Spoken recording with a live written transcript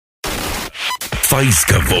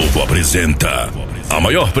Faísca Volvo apresenta a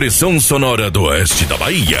maior pressão sonora do oeste da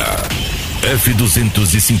Bahia.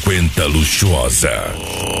 F250 Luxuosa.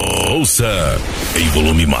 Ouça em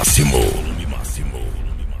volume máximo.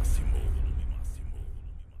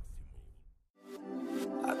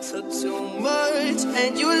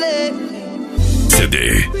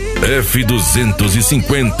 CD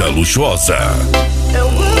F250 Luxuosa.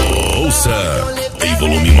 Ouça em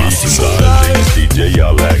volume máximo. DJ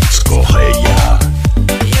Alex Correia.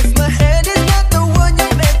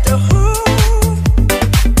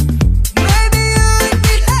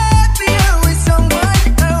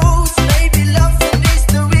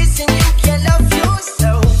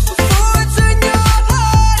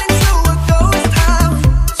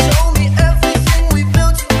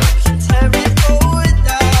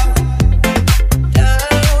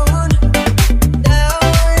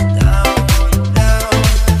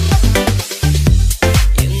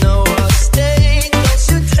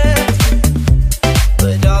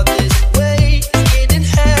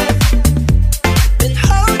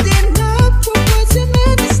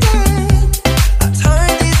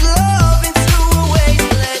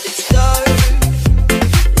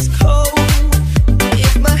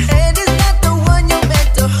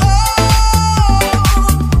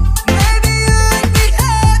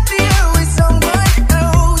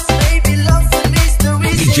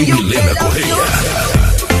 Myllena Correia.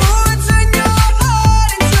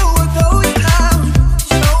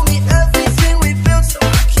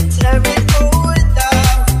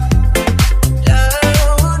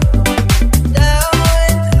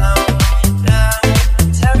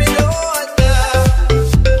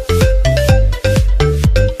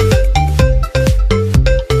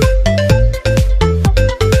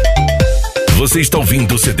 Você está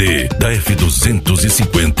ouvindo o CD da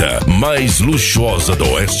F250, mais luxuosa do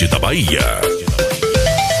oeste da Bahia.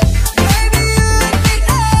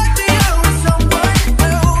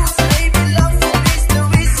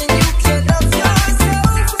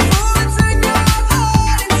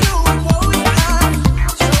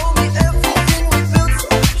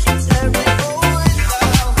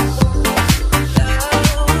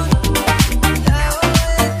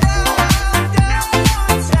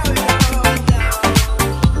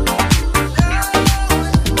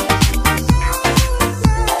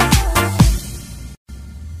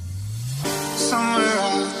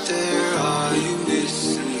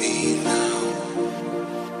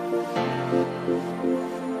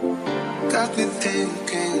 Got me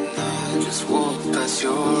thinking I just walked past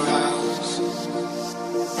your house.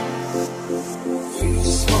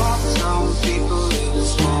 Small town people in a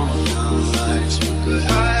small town lives. We could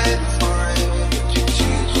hide forever, but you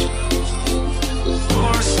change.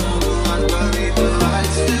 For someone like body, the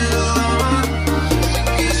lights still on.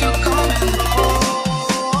 Is you coming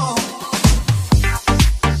home?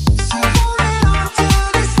 So holding on to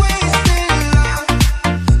this wasted life,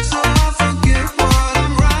 so I forget what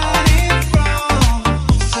I'm running from.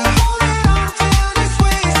 So holding on to this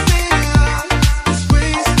wasted life, this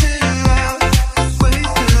wasted life, this wasted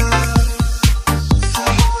life. So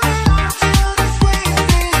holding on to this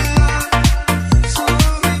wasted life, so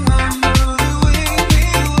I remember the way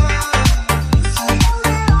we were. So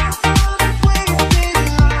holding on to this wasted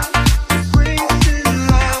life, this wasted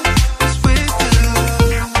life, this wasted life.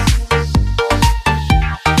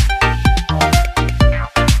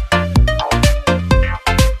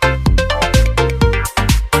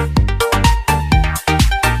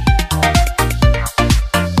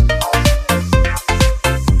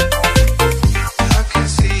 I can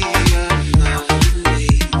see another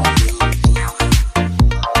lead.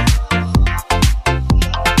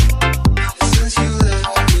 Since you left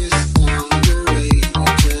this underrated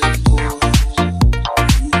airport,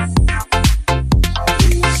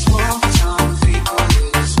 we were small town people in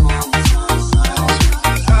a small town lives. We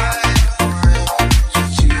could hide forever, but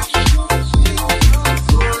you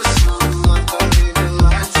for someone, but the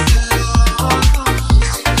lights still on.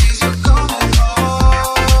 Is you coming home?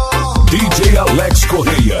 DJ Alex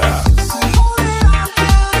Correia.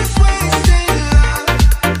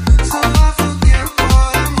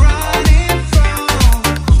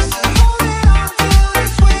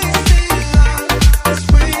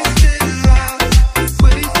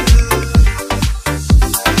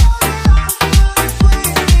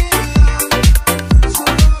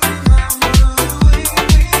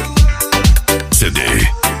 CD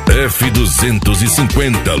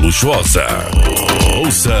F250 Luxuosa.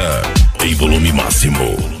 Ouça em volume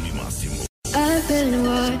máximo. I've been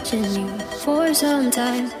watching you for some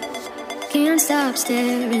time. Can't stop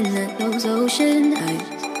staring at those ocean eyes.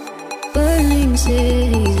 Burning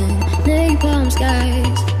cities and napalm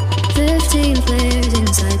skies. 15 flares.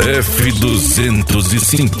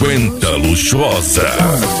 F250 Luxuosa.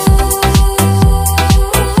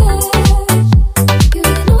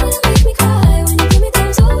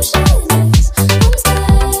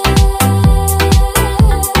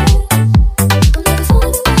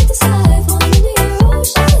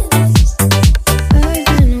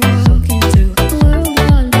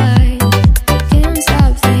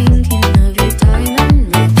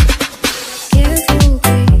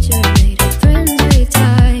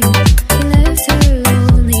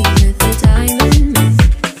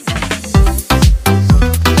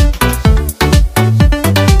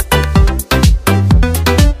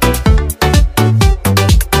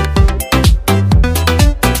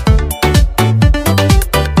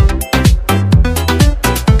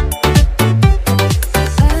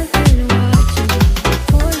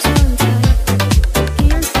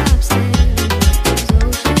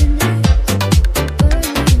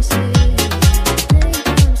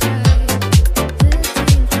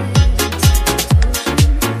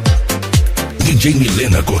 DJ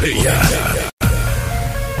Myllena Correia.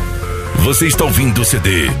 Você está ouvindo o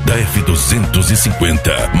CD da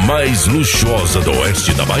F250, mais luxuosa do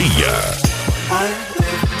oeste da Bahia. I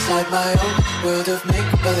live inside my own world of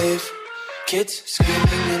make-believe. Kids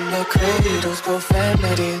screaming in their cradles,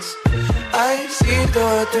 profanities. I see the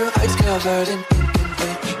world through eyes covered in pink and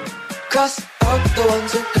bleach. Cross out the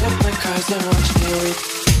ones that heard my cries and watch me weep.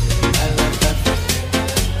 I love everything.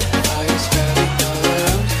 Fire spreading all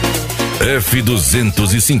around me.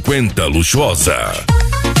 F250 Luxuosa.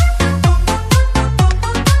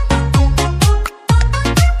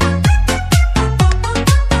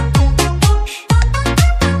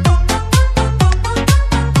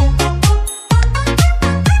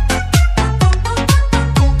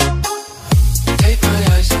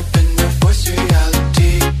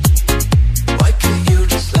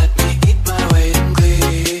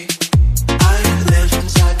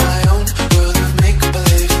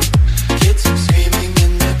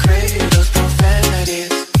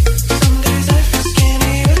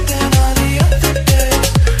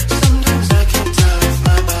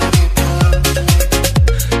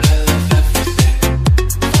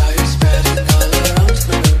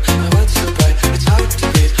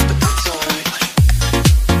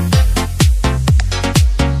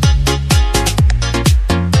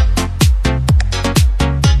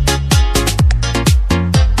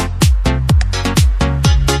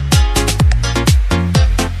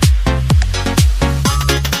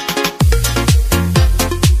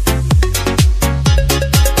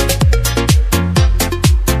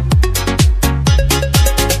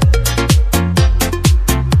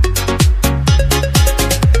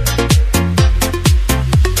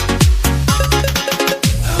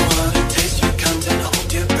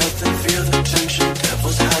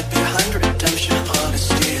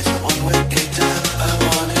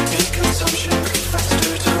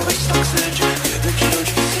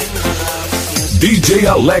 DJ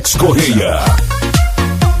Alex Correia.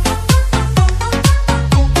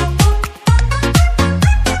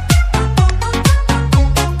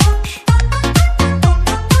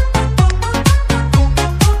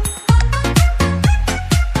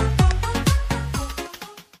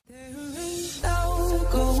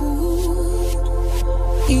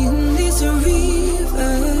 In this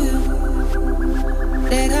river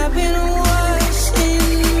that I've been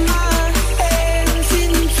washing my hands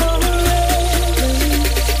in forever.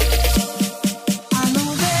 I know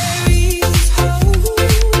there is hope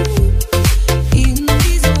in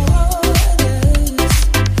these waters,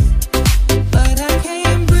 but I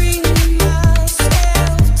can't bring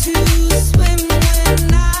myself to swim when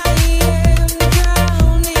I am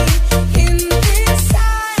drowning in this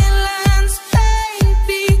silence.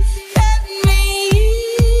 Baby, let me in.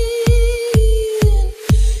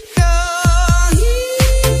 Go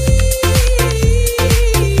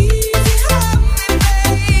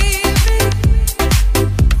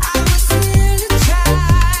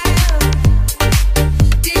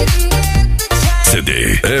CD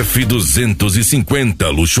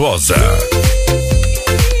F250 Luxuosa.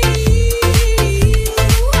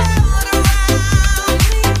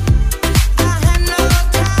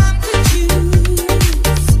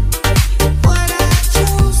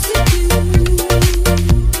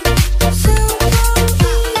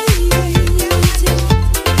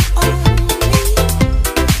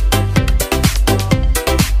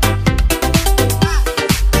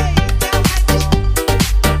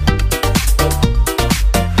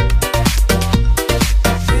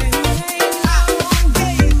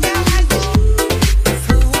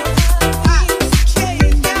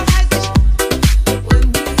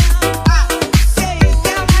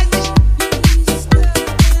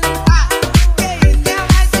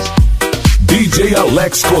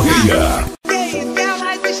 Alex Correia. Que isso,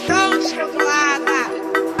 elas estão descontroladas.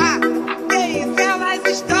 Que isso, elas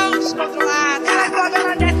estão descontroladas. Ela sobe,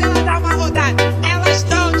 ela desce, ela dá uma rodada. Elas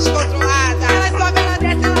estão descontroladas. Ela sobe, ela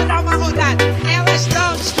desce, ela dá uma rodada. Elas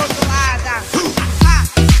estão descontroladas.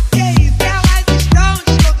 Que isso, elas estão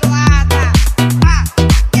descontroladas.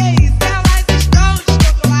 Que isso, elas estão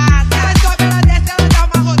descontroladas. Ela sobe, ela desce, ela dá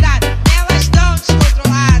uma rodada. Elas estão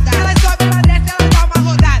descontroladas. Ela sobe, ela desce, ela dá uma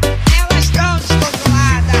rodada. Elas estão descontroladas.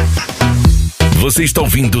 Você está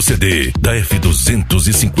ouvindo o CD da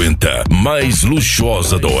F250, mais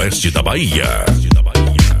luxuosa do oeste da Bahia.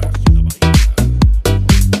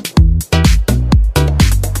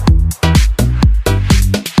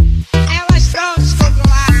 Elas estão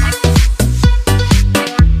descontroladas.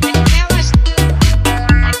 Elas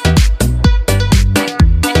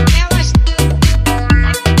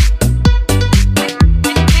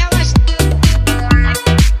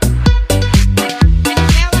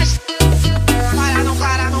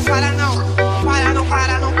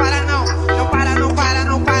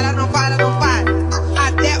para.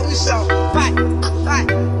 Até o chão. Vai.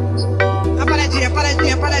 Na paradinha. Na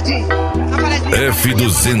paradinha.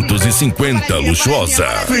 F250 luxuosa.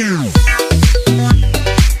 Na paradinha.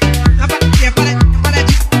 Na paradinha. Na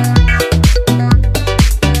paradinha.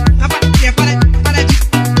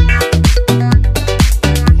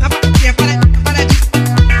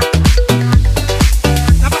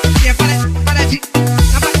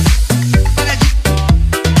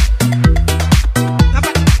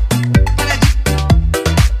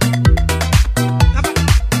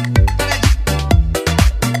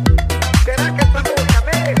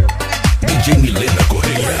 DJ Myllena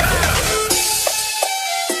Correia.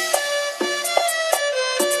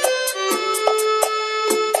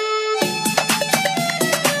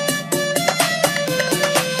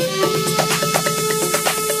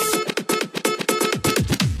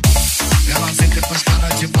 Ela sente depois cara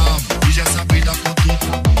de mal e já sabe da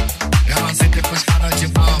conduta. Ela sente depois cara de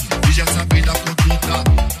mal e já sabe da conduta.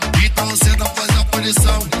 Então você não faz a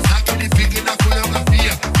punição, naquele fique na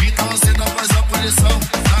coreografia. Então você não faz a punição,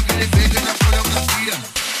 naquele fique na coreografia.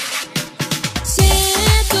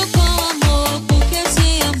 Sinto com amor, porque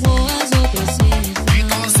se amor as outras sentem.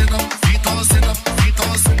 Então você não.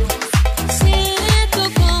 Sinto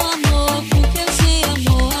com amor, porque se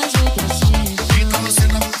amor as outras sentem. Então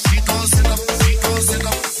você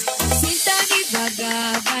não. Sinta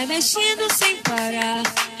devagar, vai mexendo sem parar.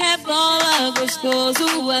 Rebola gostoso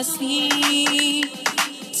assim.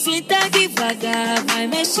 Sinta devagar, vai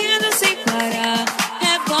mexendo sem parar.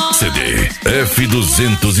 Rebola. CD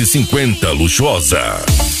F250 luxuosa.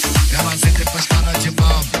 Ela sente depois cara de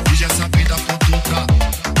mal e já sabe da conduta.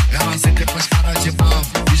 Ela sente depois cara de mal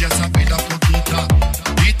e já sabe da conduta.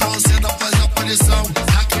 Então você não faz a punição,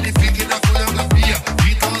 naquele fique na coreografia.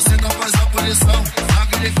 Então você não faz a punição,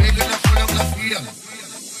 naquele fique na coreografia.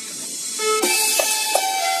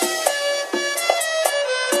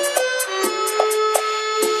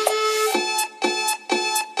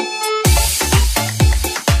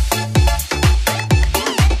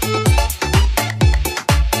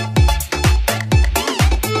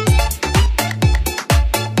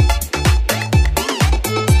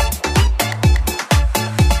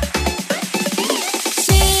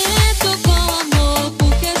 Sinto com amor,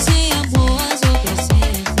 porque se amor as outras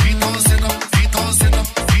sentem. Então você não.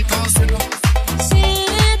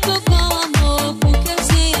 Sinto com amor, porque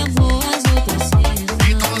se amor as outras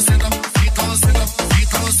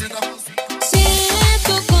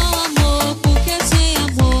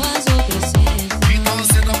sentem. Então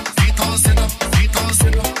você não. Sinto com amor, porque se amor as outras sentem. Então você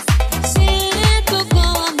não. Sinto com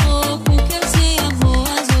amor, porque se amor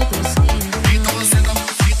as outras sentem.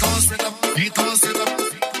 Então você não.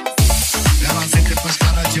 Ela sente depois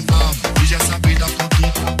cara de mal e já sabe da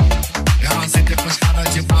conduta. Ela sente depois cara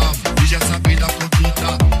de mal e já sabe da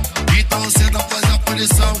conduta. Então você não faz a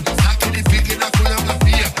punição, naquele fique na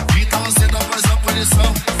coreografia. Então você não faz a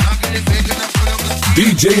punição, naquele fique na coreografia.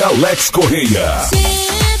 DJ Alex Correia.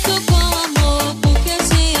 Sinto com amor, porque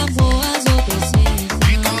se amor as outras sentem.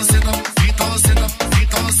 Então você não.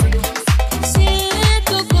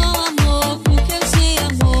 Sinto com amor, porque se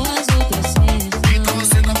amor as outras sentem. Então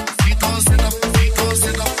você não.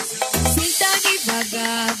 Sinta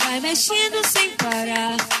devagar, vai mexendo sem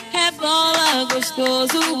parar. Rebola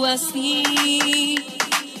gostoso assim.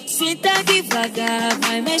 Sinta devagar,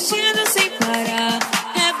 vai mexendo sem parar.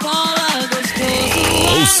 Rebola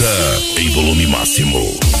gostoso Ouça assim. em volume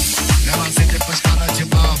máximo. Ela sente depois cara de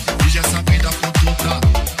mal e já sabe da conduta.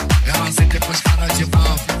 Ela sente depois cara de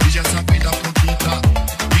mal e já sabe da conduta.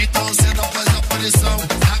 Então você não faz a punição,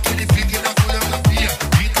 naquele fique na coreografia.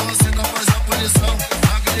 Então você não faz a punição,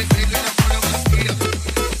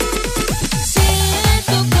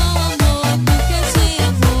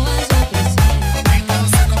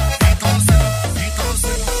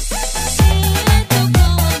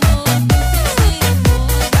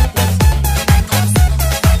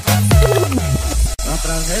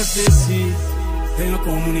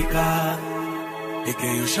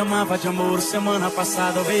 Quem eu chamava de amor semana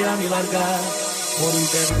passada veio a me largar. Por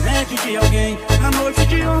internet de alguém, na noite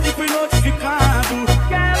de ontem fui notificado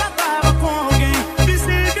que ela tava com alguém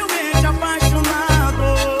visivelmente apaixonado.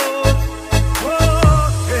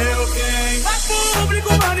 Eu venho a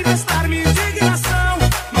público manifestar minha indignação,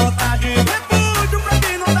 nota de repúdio pra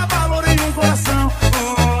quem não dá valor em um coração.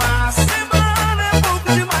 Uma semana é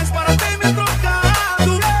pouco demais para ter me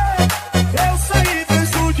trocado. Eu saí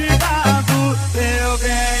prejudicado. Eu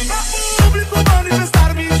venho a público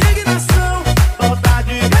manifestar minha indignação, nota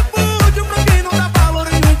de repúdio pra quem não dá valor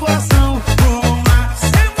em um coração. Uma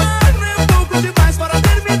semana é pouco demais para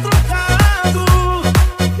ter me trocado.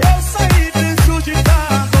 Eu saí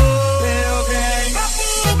prejudicado. Eu venho a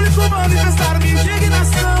público manifestar minha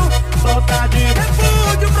indignação, nota de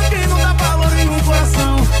repúdio pra quem não dá valor em um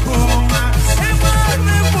coração. Uma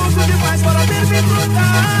semana é pouco demais para ter me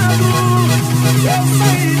trocado. Eu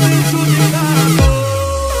saí prejudicado.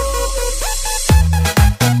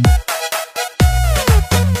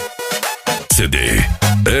 CD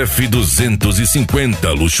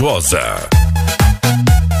F250 Luxuosa.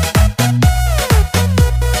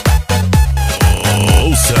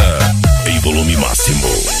 Ouça em volume máximo.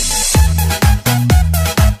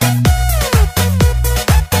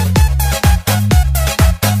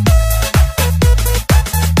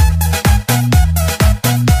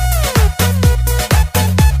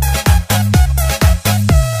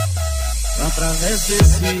 Através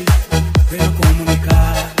desse venho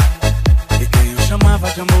comunicar que quem eu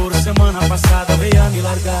chamava de amor semana passada veio a me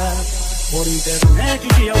largar. Por internet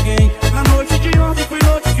de alguém, na noite de ontem fui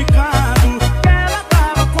notificado que ela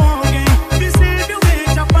tava com alguém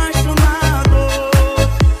visivelmente apaixonado.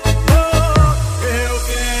 Eu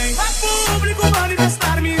venho a público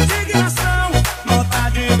manifestar minha indignação, nota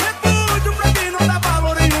de repúdio pra quem não dá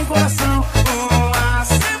valor em um coração. Uma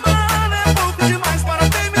semana é pouco demais para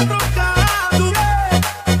ter me trocado.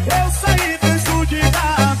 Eu saí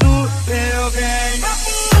prejudicado. Eu venho a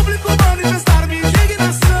público manifestar minha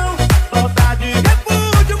indignação, nota de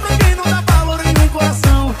repúdio pra quem não dá valor em um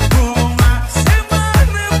coração. Uma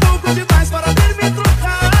semana é pouco demais para ter me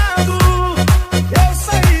trocado. Eu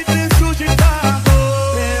saí prejudicado.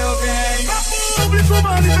 Eu venho a público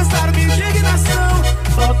manifestar minha indignação,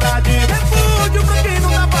 nota de repúdio pra quem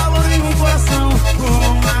não dá valor em um coração.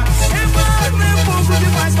 Uma semana é pouco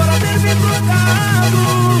demais para ter me trocado.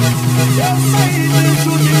 Eu saí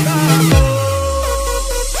prejudicado.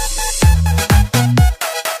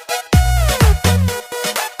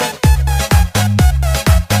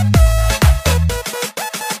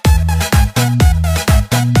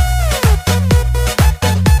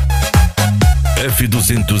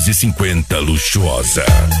 F250 Luxuosa.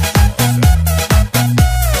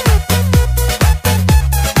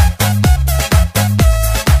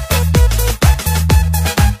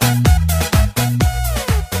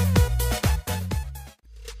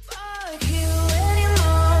 Fuck you, any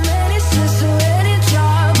mom, any sister, any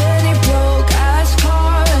job, any broke ass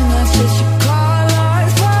car, and that's what you call art.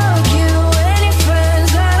 Fuck you, any friends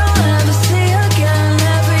that I'll never see again,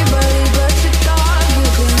 everybody but your dog, you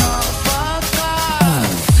can all fuck off.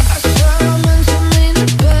 I swear I meant to mean the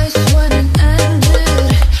best when it ended.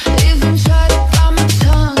 Even tried to bite my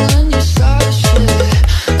tongue when you started shit.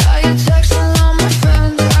 Now you texting all my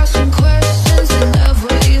friends, asking questions, they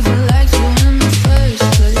never even liked you in the first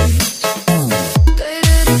place.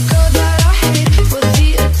 Dated a girl that I hate for the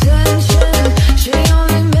attention. She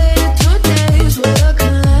only made it 2 days with a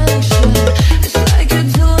connection. It's like you'd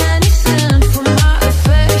do anything for my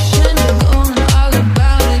affection. You're going all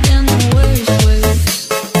about it in the worst ways.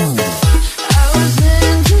 I was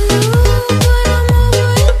into you, but I'm over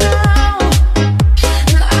you now.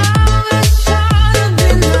 And I was trying to be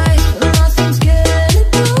nice, but nothing's getting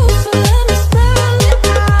through. So let me spell it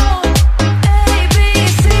out. A, B,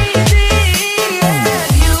 C, D, E, F.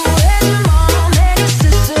 You and your mom, and your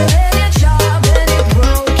sister, and your job, and your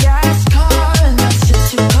broke ass car, and that's what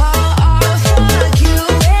you call art. Fuck you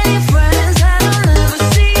and your friends that I'll never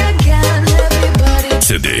see again, everybody.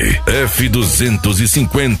 CD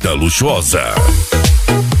F250 Luxuosa.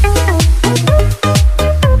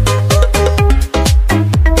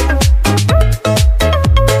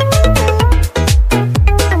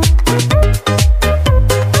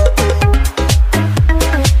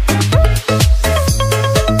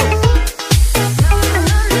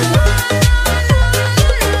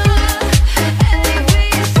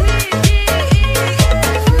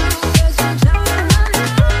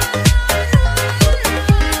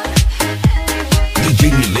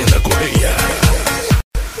 DJ Myllena Correia.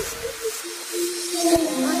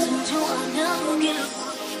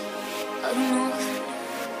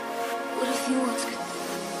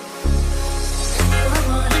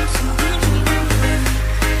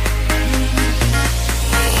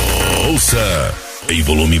 Ouça em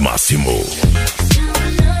volume máximo.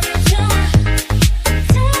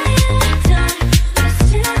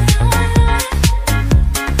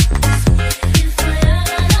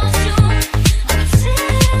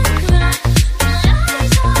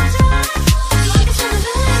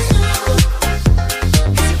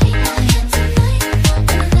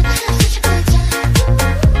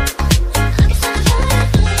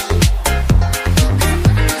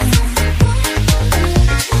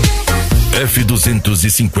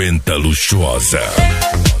 F250 Luxuosa.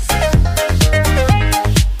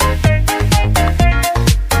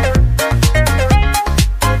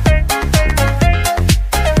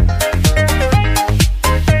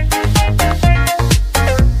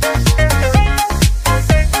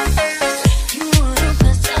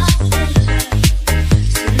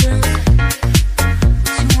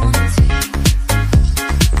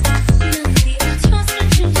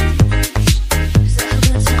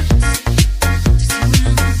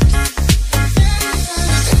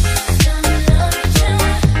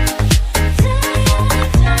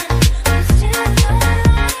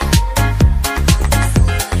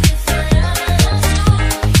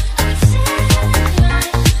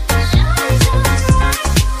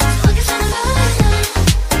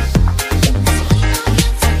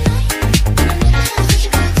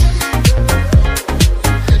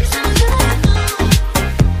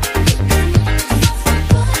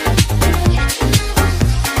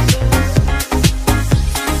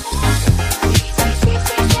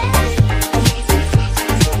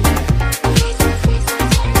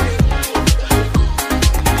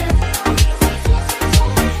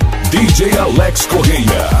 DJ Alex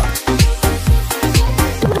Correia.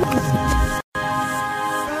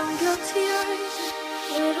 From guilty eyes,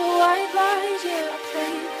 little white lies, yeah, I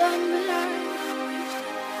played them blind.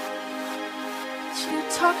 You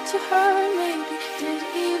talk to her, maybe did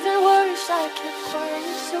even worse. I kept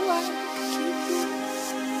quiet so I could keep you.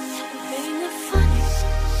 Ain't it funny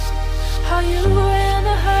how you ran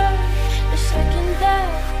to her the second that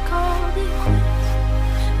we called it quits?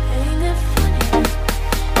 Ain't it funny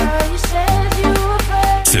how you said you were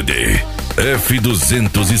afraid? CD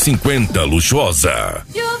F250 Luxuosa.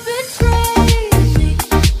 You betrayed me,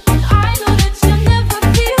 and I know that you never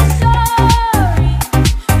feel sorry.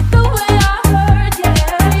 The way I heard,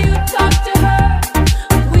 yeah, you talked to her.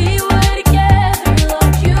 We were together,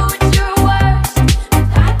 loved you at your worst.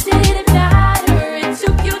 That didn't matter, it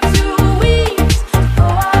took you 2 weeks to go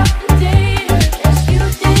out and date her. Guess you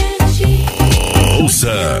didn't cheat.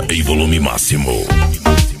 Ouça em volume máximo.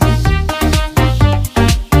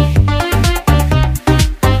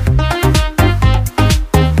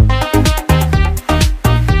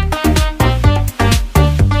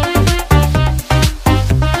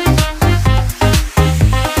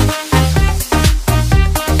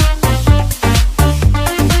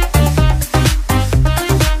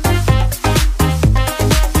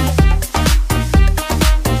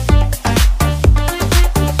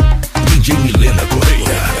 DJ Myllena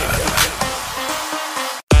Correia.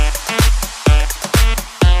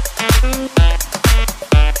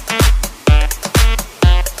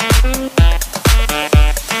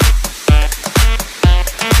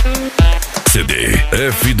 CD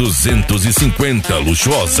F250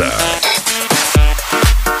 Luxuosa.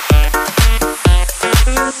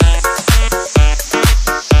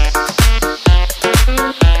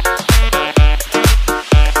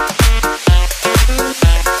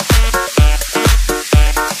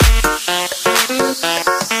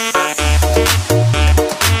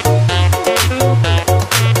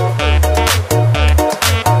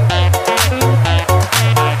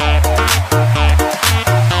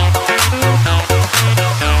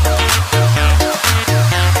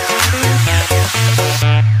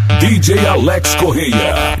 DJ Alex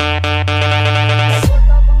Correia.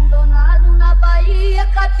 Abandonado na Bahia,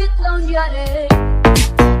 capitão de areia.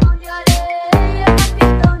 Capitão de areia,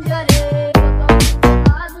 capitão de areia.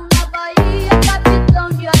 Abandonado na Bahia, capitão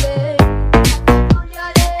de areia. Capitão de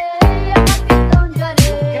areia, capitão de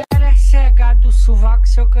areia. Ela é cega do sovaco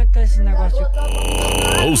se eu cantar esse negócio aqui.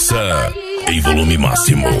 Ouça em volume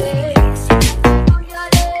máximo. Capitão de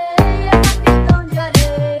areia, capitão de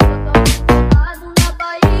areia. Abandonado na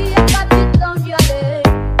Bahia, capitão de areia.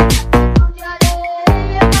 Capitão de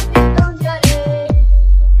areia, capitão de areia.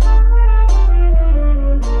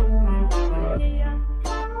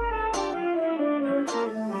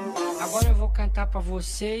 Agora eu vou cantar pra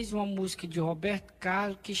vocês uma música de Roberto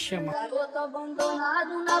Carlos que chama Garoto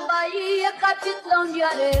abandonado na Bahia, capitão de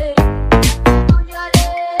areia. Capitão de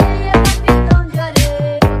areia, capitão de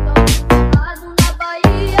areia. Abandonado na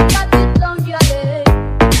Bahia, capitão de areia.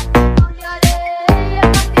 Capitão de areia,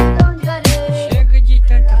 capitão de areia.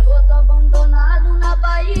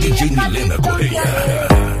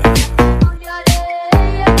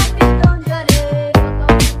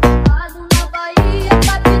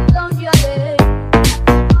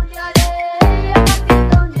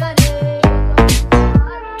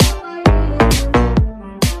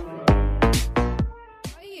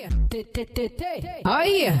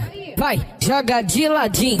 Aí, vai, joga de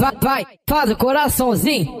ladinho, vai, faz o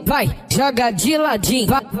coraçãozinho, vai, joga de ladinho,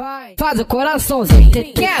 vai, faz o coraçãozinho,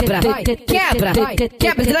 quebra,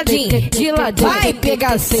 quebra de ladinho, vai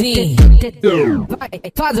pegar assim, vai,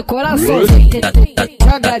 faz o coraçãozinho,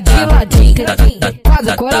 joga de ladinho, faz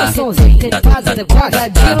o coraçãozinho, joga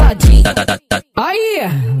de ladinho. Aí,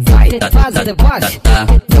 vai, faz o deboche,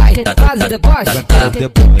 vai, faz o deboche,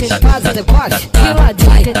 faz o deboche, de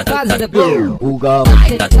ladinho, faz o deboche.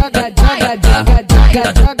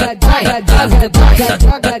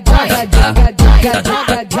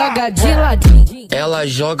 Joga de ladinho. Ela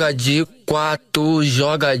joga de quatro,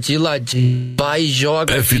 joga de ladinho. Vai,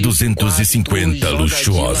 joga F250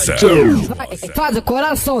 Luxuosa. Faz o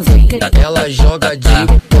coraçãozinho. Ela joga de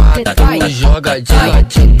quatro, joga de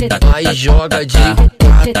ladinho. Vai, joga de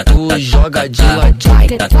quatro, joga de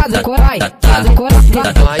ladinho. Faz o coração, faz o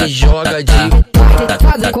coração. Vai, joga de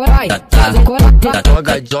Faz o coração, faz o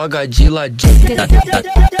coração. joga de ladinho.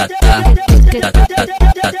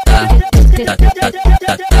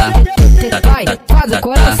 Vai, faz o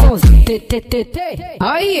coraçãozinho.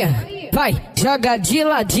 Aí, vai, joga de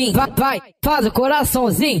ladinho. Vai, faz o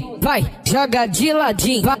coraçãozinho. Vai, joga de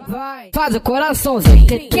ladinho. Vai, faz o coraçãozinho.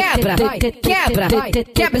 Quebra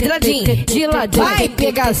de ladinho. De ladinho, vai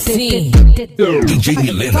pegar assim. DJ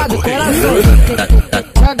Myllena Faz o Correia. coraçãozinho.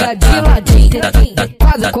 Joga de ladinho.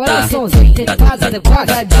 Faz o coraçãozinho.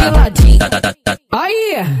 Joga de ladinho.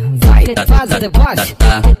 Aí, vai, faz o deboche.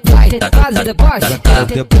 Vai, faz o deboche.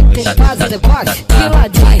 Faz o deboche. De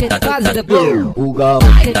ladinho, faz o deboche.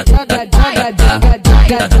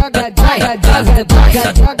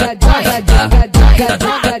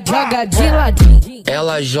 Joga de ladinho.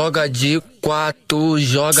 Ela joga de quatro,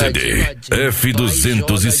 joga de CD ladinho.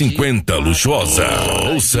 F250 Luxuosa.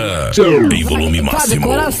 Ouça em volume Faz o máximo.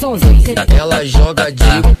 coraçãozinho. Ela joga de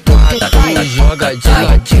quatro, joga de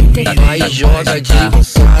ladinho. Vai, joga de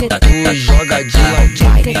quatro, joga de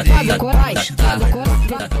ladinho. Faz o coração, faz o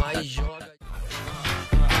coração. Vai, joga.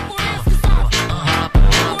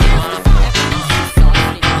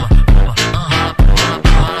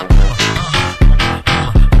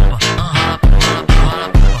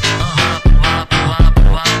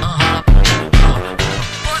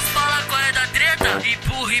 Posso falar qual é da treta?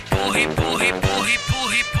 Empurra, empurra, empurra, empurra,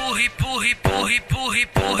 empurra, empurra, empurra, empurra,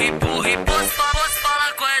 empurra, empurra, empurra. Posso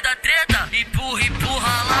falar qual é da treta? Empurra,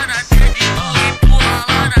 empurra lá na treta, empurra, empurra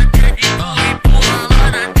lá na treta, empurra, empurra lá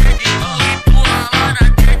na treta, empurra, empurra lá na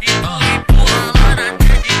treta, empurra, empurra lá na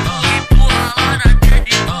treta, empurra, empurra lá na treta,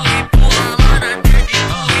 empurra, empurra lá na treta,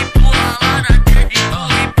 empurra, empurra lá na treta,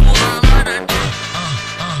 empurra, empurra lá na treta.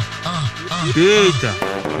 Eita,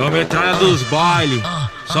 é uma metralha dos bailes,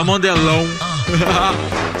 só mandelão.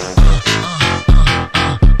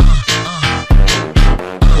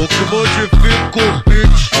 O que modifica o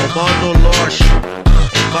beat é o Mano Loche,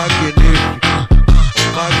 o magnífico,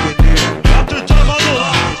 o magnífico.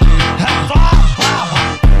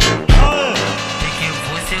 Sei que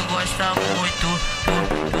você gosta muito.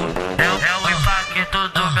 É o impacto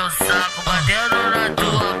do meu saco batendo na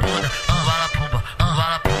tua bunda. Vala pumba,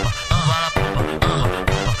 vala pumba, vala pumba,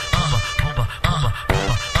 pumba, pumba,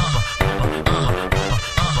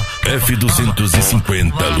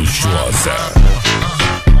 F250 Luxuosa.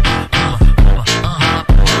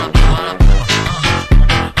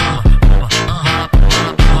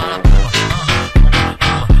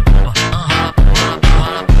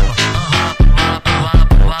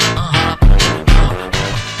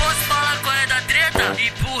 Posso falar qual é da treta?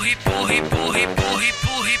 Empurra, empurra, empurra, empurra,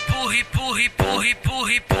 empurra, empurra, empurra,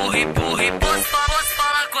 empurra, empurra, empurra, empurra. Posso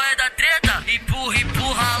falar qual é da treta? Empurra,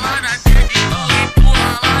 empurra lá na treta, empurra,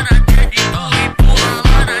 empurra lá na treta, empurra, empurra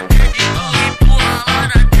lá na treta, empurra, empurra lá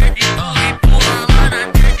na treta, empurra, empurra lá na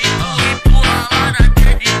treta, empurra, empurra lá na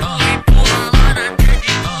treta, empurra, empurra lá na treta,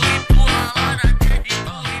 empurra, empurra lá na treta,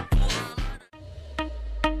 empurra, empurra.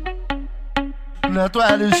 Neto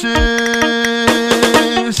LX,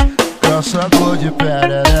 caçador de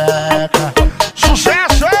perereca.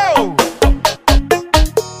 Sucesso!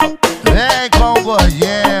 Vem com o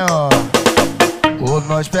gordinho. O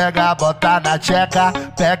nós pega, bota na tcheca,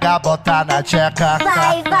 pega, bota na tcheca.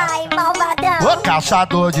 Vai, malvadão. O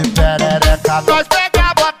caçador de perereca. Nós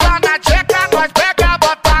pega, bota na tcheca, nós pega,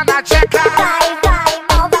 bota na tcheca. Vai,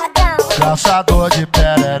 malvadão. Caçador de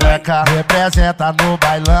perereca, representa no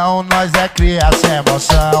bailão, nós é cria sem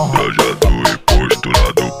emoção. Trajado e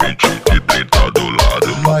posturado, pente de 30 do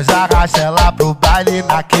lado. Nós arrasta ela pro baile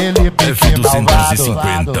naquele pique malvado.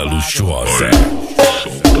 F250 Luxuosa.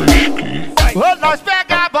 Ô, nós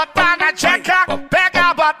pega, bota na tcheca,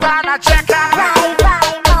 pega, bota na tcheca.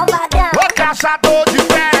 Vai, malvadão. Ô, caçador de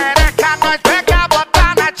perereca, nós pega,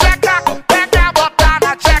 bota na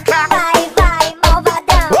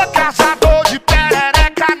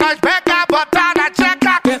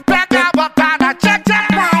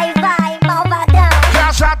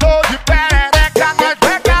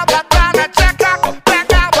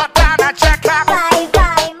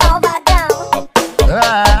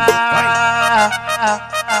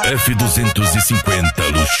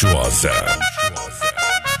F250 Luxuosa.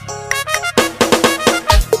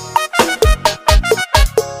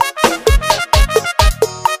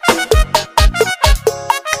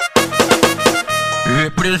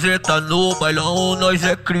 Representa no bailão, nós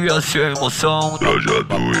é cria sem emoção.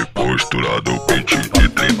 Trajado e posturado, pente de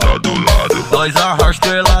 30 do lado. Nós arrasta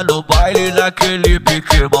ela no baile naquele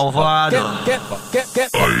pique malvado.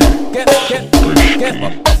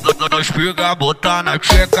 Nós pega, botar na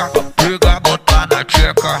tcheca, pega, botar na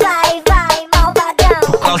tcheca. Vai, vai,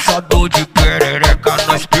 malvadão. O caçador de perereca.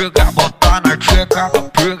 Nós pega, botar na tcheca,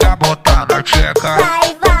 pega, botar na tcheca.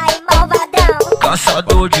 Vai, vai, malvadão.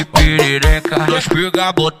 Caçador de perereca. Nós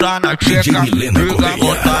pega, botar na tcheca, Myllena pega, Correia.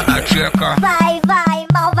 botar na tcheca. Vai, vai,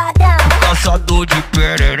 malvadão. Caçador de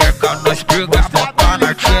perereca. Nós pega, botar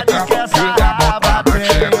na tcheca, pega, botar na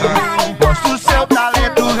tcheca. Mostra o seu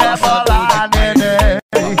talento, rebolar, neném.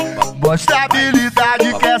 Mostra a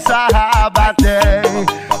habilidade que essa raba tem.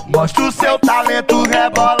 Mostra o seu talento,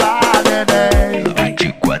 rebolar, neném. Ela vem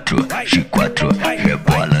de quatro,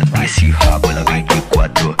 rebola nesse rabo. Ela vem de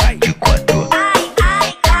quatro,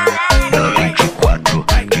 ela vem de quatro,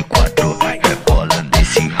 rebola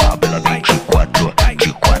nesse rabo. Ela vem de quatro.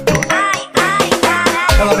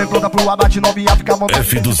 Ela vem pronta pro abate, novinha fica à vontade.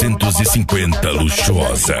 F250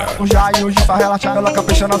 Luxuosa. O já e hoje pra relaxar, ela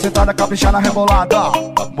capricha na sentada, capricha na rebolada.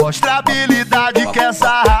 Mostra a habilidade que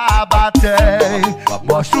essa raba tem.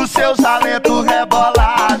 Mostra os seus talentos,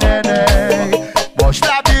 rebolar, neném.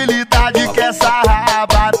 Mostra a habilidade que essa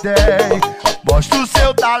raba tem. Mostra o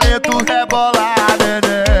seu talento, rebolar,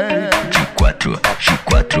 neném. De quatro,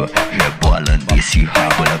 rebola nesse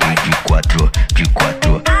rabo. Ela vem de quatro.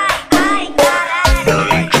 Ela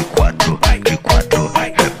vem de quatro,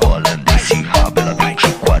 rebola nesse rabo. Ela vem de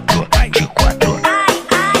quatro.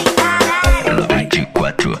 Ela vem de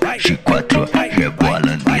quatro,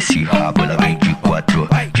 rebola nesse rabo. Ela vem de quatro.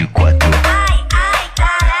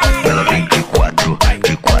 Ela vem de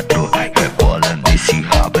quatro, rebola nesse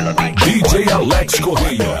rabo. Ela vem de DJ Alex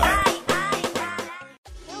Correia.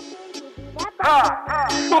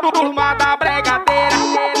 Turma da bregadeira,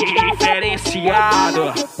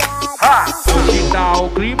 diferenciado. Hoje tá o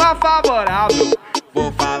clima favorável.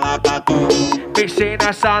 Vou falar pra tu. Pensei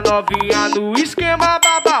nessa novinha no esquema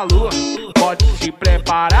babalu. Pode se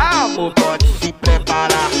preparar, amor, pode se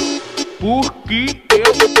preparar. Porque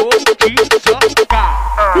eu vou te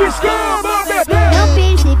socar. Escama, bebê. Não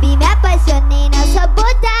percebi, me apaixonei na sua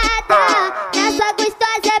botada. Na sua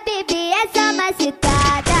gostosa, bebê, essa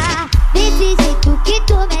macetada. Desse jeito que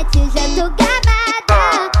tu mete, já tô gamada.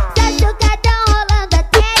 Só socadão rolando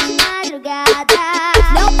até de madrugada.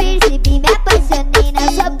 Não percebi, me apaixonei na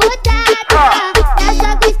sua botada. Na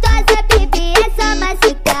sua gostosa, bebê, essa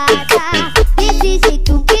macetada. Desse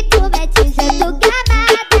jeito que tu mete, já tô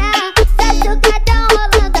gamada. Só socadão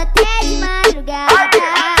rolando até de madrugada.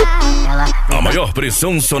 A maior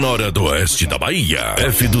pressão sonora do oeste da Bahia.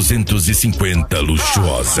 F250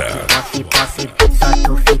 Luxuosa.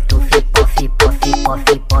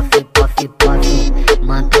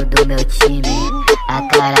 Manto do meu time, a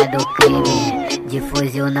cara do crime. De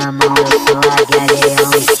fuzil na mão, eu sou a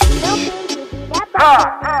guerreão e time.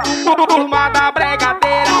 Turma da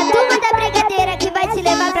bregadeira, A turma da bregadeira que vai te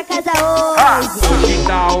levar pra casa hoje. hoje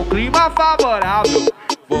tá o clima favorável.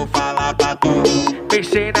 Vou falar pra tu.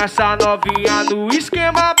 Pensei nessa novinha no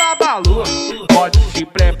esquema babalu. Pode se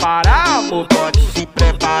preparar, amor, pode se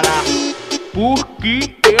preparar.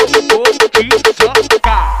 Porque eu vou te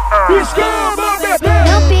socar. Escama, bebê.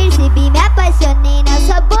 Não percebi, me apaixonei na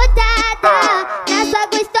sua botada. Na sua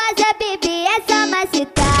gostosa, bebê, essa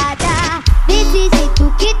macetada. Desse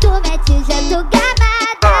jeito que tu mete, já tô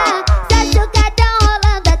gamada. Só socadão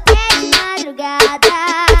rolando até de madrugada.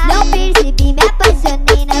 Não percebi, me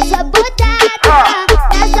apaixonei na sua botada.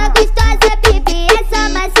 Na sua gostosa, bebê, essa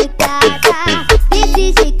macetada.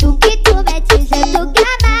 Desse jeito que tu mete, já tô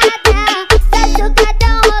gamada. Só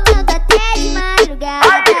socadão rolando até de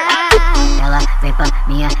madrugada. Ela vem pra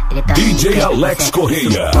minha treta. DJ Alex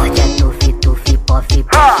Correia. Forte é tufi, tufi, pofi,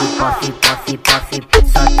 pofi, pofi, pofi, pofi.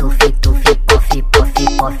 Só tufi, tufi, pofi, pofi,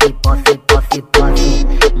 pofi, pofi, pofi, pofi.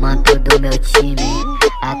 Manto do meu time,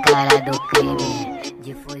 a cara do crime.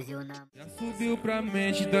 De fuzil na Já subiu pra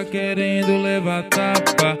mente, tá querendo levar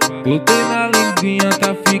tapa. Botei na linguinha,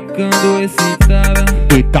 tá ficando excitada.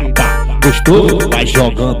 Eita pá, gostou? Vai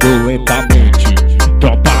jogando lentamente.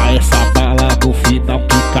 Dropa essa bala no final,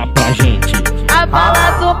 pica pra gente. A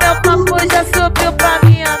bala do meu copo já subiu pra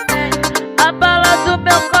minha mente. A bala do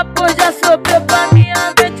meu copo já subiu pra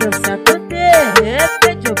minha mente. Eu sento de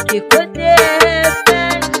repente, eu fico de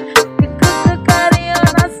repente. Fico com carinho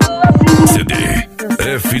na sua CD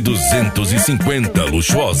F250 F250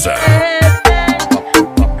 Luxuosa.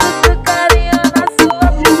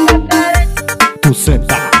 Tu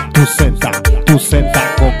senta, tu senta, tu senta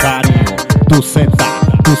com carinho. Tu senta,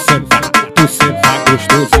 tu senta, tu senta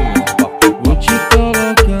gostosinho. Vou te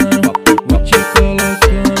colocando, vou te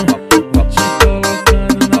colocando, vou te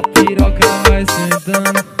colocando na piroca, vai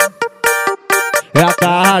sentando. É a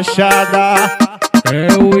tarrachada,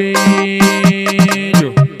 é o